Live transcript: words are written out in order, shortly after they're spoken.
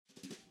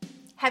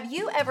Have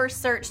you ever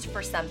searched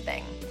for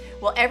something?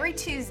 Well, every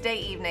Tuesday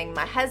evening,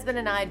 my husband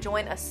and I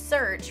join a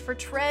search for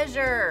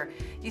treasure.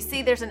 You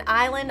see, there's an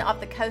island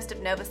off the coast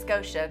of Nova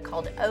Scotia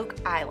called Oak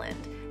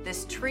Island.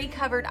 This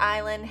tree-covered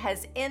island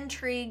has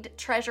intrigued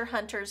treasure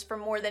hunters for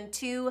more than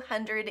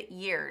 200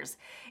 years.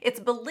 It's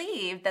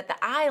believed that the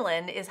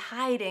island is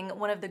hiding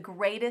one of the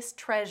greatest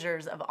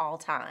treasures of all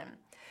time.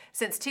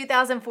 Since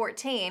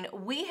 2014,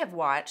 we have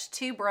watched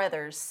two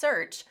brothers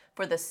search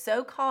for the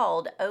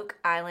so-called Oak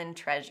Island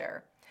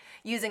treasure.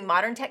 Using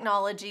modern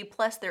technology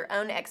plus their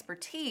own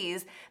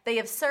expertise, they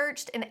have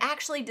searched and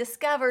actually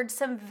discovered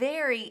some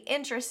very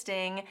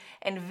interesting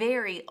and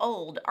very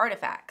old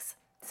artifacts.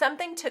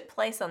 Something took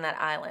place on that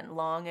island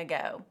long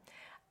ago.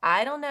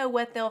 I don't know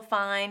what they'll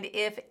find,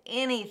 if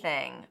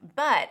anything,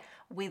 but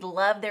we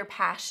love their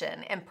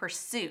passion and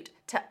pursuit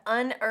to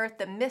unearth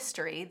the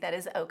mystery that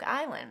is Oak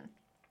Island.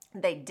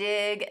 They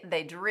dig,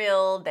 they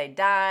drill, they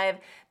dive,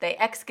 they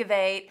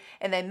excavate,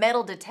 and they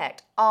metal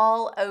detect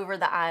all over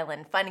the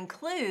island, finding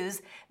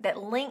clues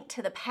that link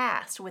to the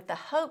past with the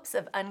hopes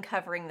of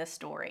uncovering the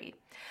story.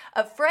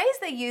 A phrase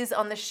they use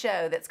on the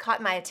show that's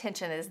caught my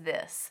attention is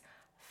this: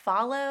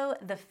 follow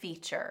the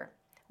feature.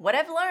 What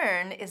I've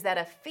learned is that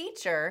a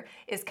feature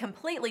is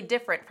completely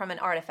different from an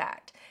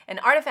artifact. An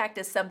artifact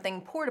is something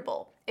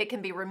portable. It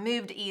can be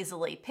removed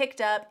easily, picked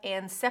up,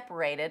 and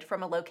separated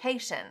from a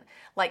location,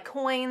 like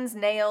coins,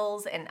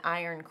 nails, an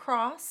iron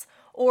cross,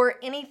 or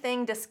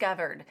anything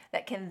discovered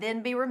that can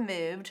then be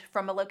removed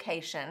from a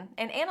location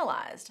and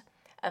analyzed.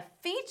 A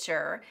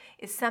feature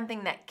is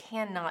something that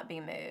cannot be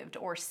moved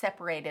or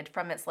separated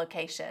from its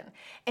location,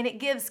 and it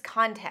gives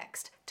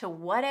context to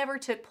whatever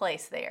took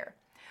place there.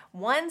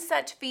 One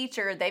such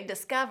feature they've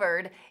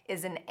discovered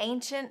is an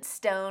ancient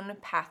stone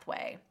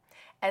pathway.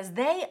 As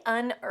they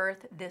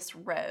unearth this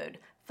road,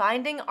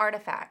 finding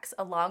artifacts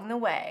along the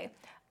way,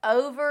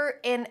 over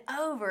and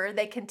over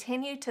they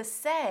continue to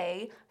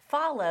say,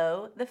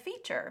 follow the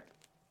feature.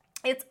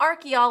 It's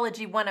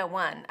Archaeology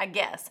 101, I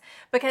guess,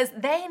 because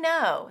they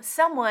know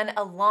someone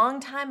a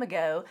long time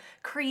ago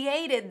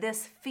created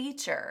this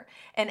feature,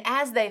 and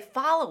as they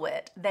follow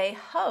it, they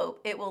hope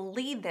it will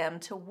lead them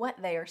to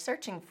what they are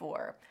searching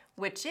for,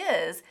 which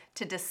is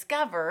to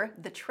discover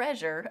the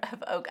treasure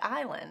of Oak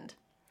Island.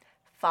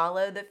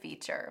 Follow the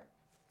feature.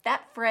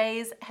 That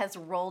phrase has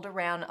rolled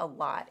around a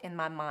lot in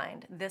my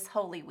mind this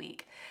Holy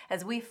Week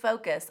as we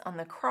focus on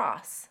the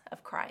cross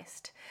of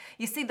Christ.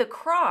 You see, the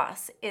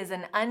cross is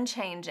an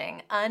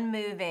unchanging,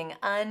 unmoving,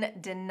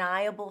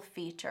 undeniable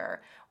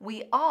feature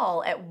we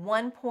all at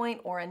one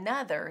point or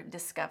another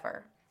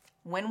discover.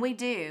 When we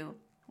do,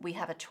 we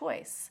have a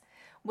choice.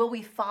 Will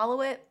we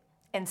follow it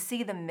and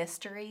see the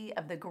mystery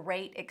of the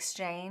great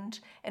exchange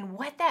and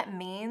what that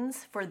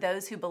means for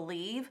those who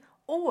believe?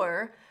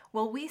 Or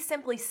will we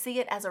simply see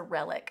it as a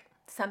relic,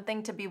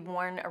 something to be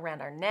worn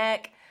around our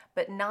neck,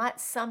 but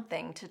not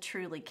something to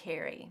truly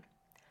carry?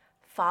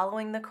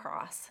 Following the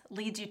cross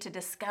leads you to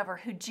discover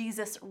who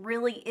Jesus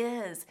really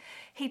is.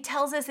 He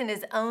tells us in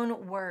his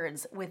own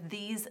words with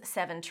these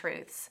 7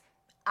 truths.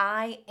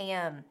 I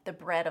am the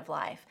bread of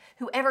life.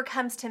 Whoever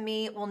comes to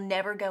me will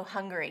never go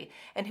hungry,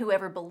 and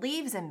whoever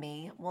believes in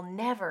me will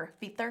never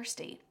be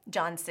thirsty.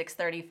 John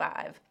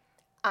 6:35.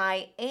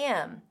 I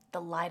am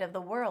the light of the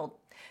world.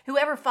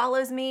 Whoever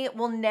follows me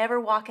will never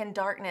walk in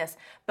darkness,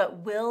 but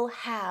will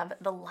have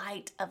the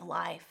light of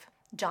life.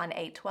 John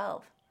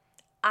 8:12.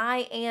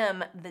 I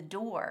am the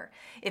door.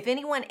 If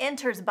anyone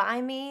enters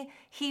by me,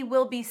 he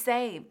will be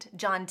saved.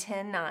 John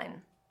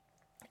 10:9.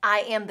 I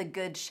am the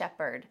good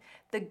shepherd.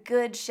 The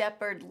good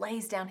shepherd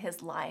lays down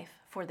his life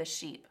for the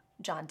sheep.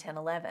 John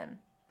 10:11.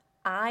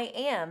 I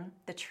am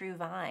the true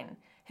vine.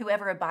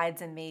 Whoever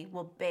abides in me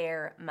will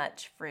bear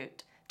much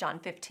fruit. John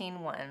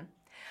 15:1.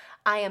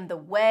 I am the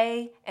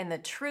way and the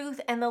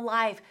truth and the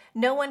life.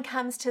 No one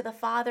comes to the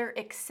Father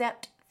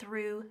except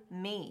through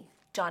me.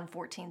 John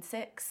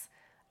 14:6.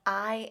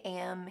 I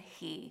am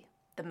he,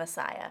 the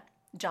Messiah.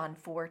 John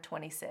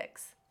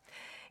 4:26.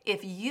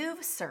 If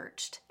you've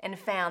searched and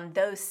found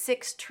those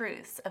 6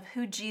 truths of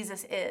who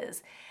Jesus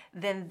is,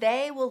 then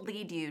they will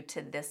lead you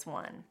to this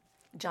one.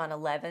 John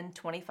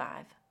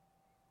 11:25.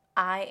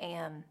 I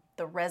am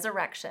the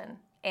resurrection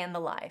and the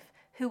life.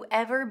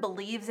 Whoever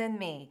believes in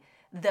me,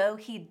 though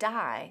he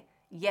die,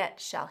 yet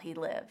shall he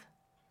live.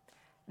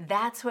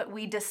 That's what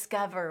we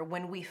discover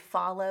when we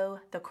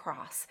follow the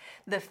cross.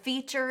 The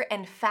feature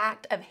and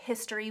fact of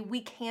history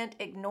we can't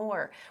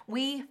ignore.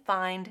 We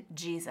find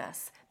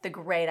Jesus, the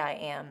great I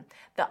am,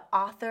 the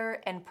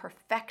author and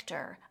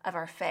perfecter of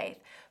our faith,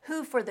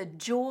 who for the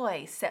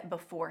joy set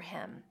before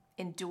him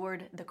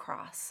endured the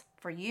cross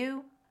for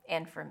you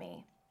and for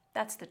me.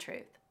 That's the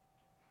truth.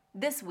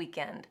 This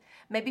weekend,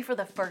 maybe for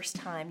the first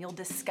time, you'll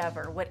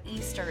discover what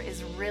Easter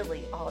is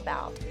really all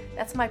about.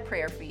 That's my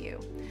prayer for you.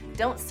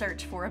 Don't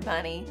search for a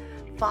bunny.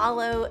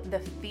 Follow the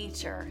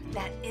feature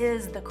that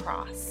is the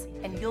cross,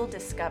 and you'll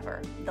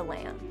discover the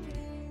Lamb.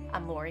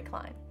 I'm Lori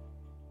Klein.